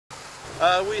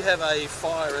We have a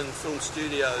fire and film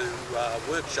studio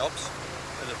workshops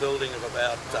in a building of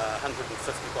about 150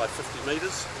 by 50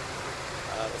 metres.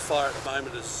 The fire at the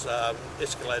moment is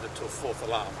escalated to a fourth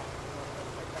alarm.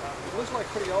 It looks like a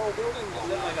pretty old building. Does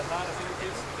that make it harder for you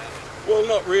kids? Well,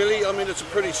 not really. I mean, it's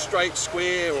a pretty straight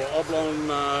square or oblong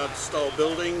style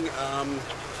building.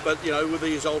 But you know, with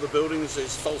these older buildings,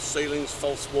 there's false ceilings,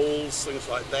 false walls, things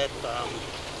like that.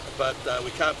 But we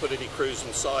can't put any crews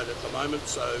inside at the moment.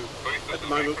 So at the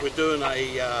moment, we're doing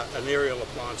an aerial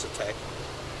appliance attack.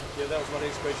 Yeah, that was my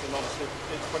next question. Obviously,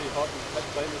 it's pretty hot and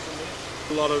flames in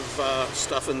there. A lot of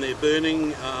stuff in there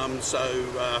burning, so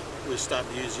we're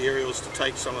starting to use the aerials to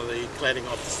take some of the cladding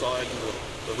off the side and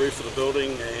the roof of the building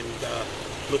and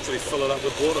literally fill it up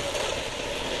with water.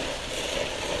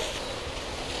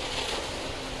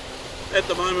 At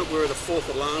the moment we're at a fourth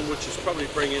alarm, which is probably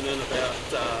bringing in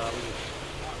about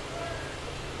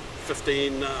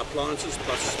 15 appliances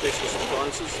plus specialist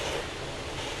appliances.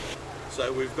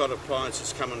 So we've got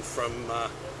appliances coming from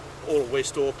all of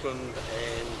West Auckland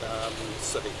and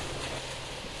City.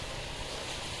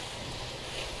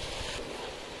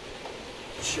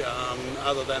 Which,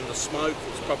 other than the smoke,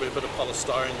 there's probably a bit of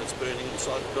polystyrene that's burning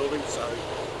inside the building, so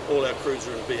all our crews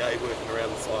are in BA working around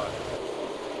the fire.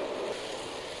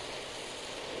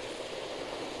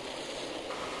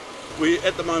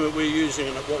 At the moment we're using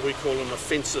what we call an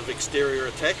offensive exterior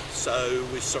attack, so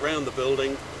we surround the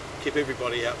building, keep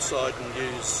everybody outside and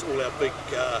use all our big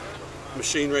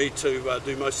machinery to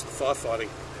do most of the firefighting.